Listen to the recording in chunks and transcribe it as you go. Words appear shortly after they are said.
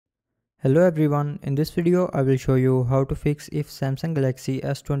Hello everyone, in this video I will show you how to fix if Samsung Galaxy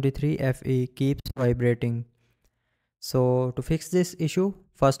S23 FE keeps vibrating. So to fix this issue,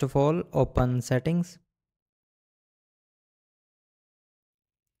 first of all open settings.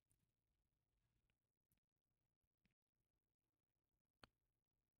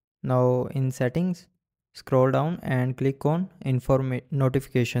 Now in settings, scroll down and click on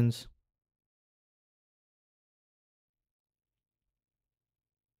notifications.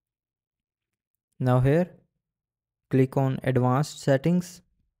 Now here, click on advanced settings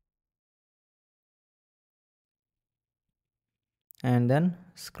and then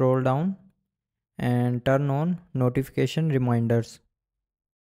scroll down and turn on notification reminders.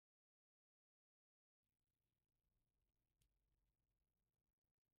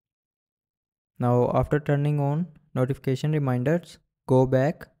 Now after turning on notification reminders, go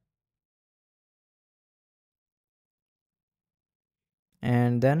back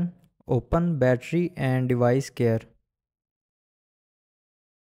and then open battery and device care.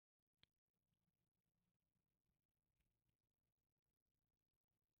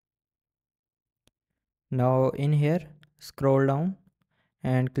 Now in here, scroll down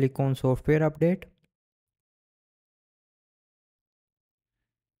and click on software update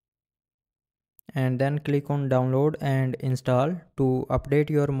and then click on download and install to update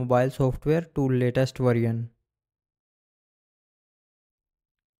your mobile software to latest version.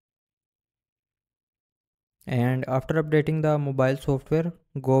 And after updating the mobile software,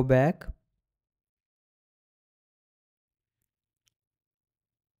 go back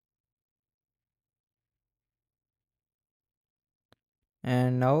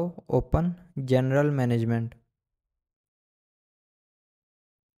and now open general management.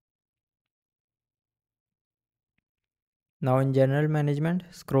 Now in general management,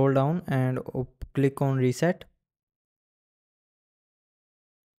 scroll down and click on reset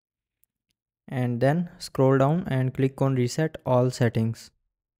and then scroll down and click on reset all settings.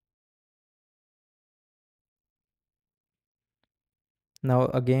 Now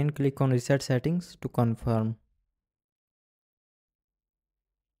again click on reset settings to confirm.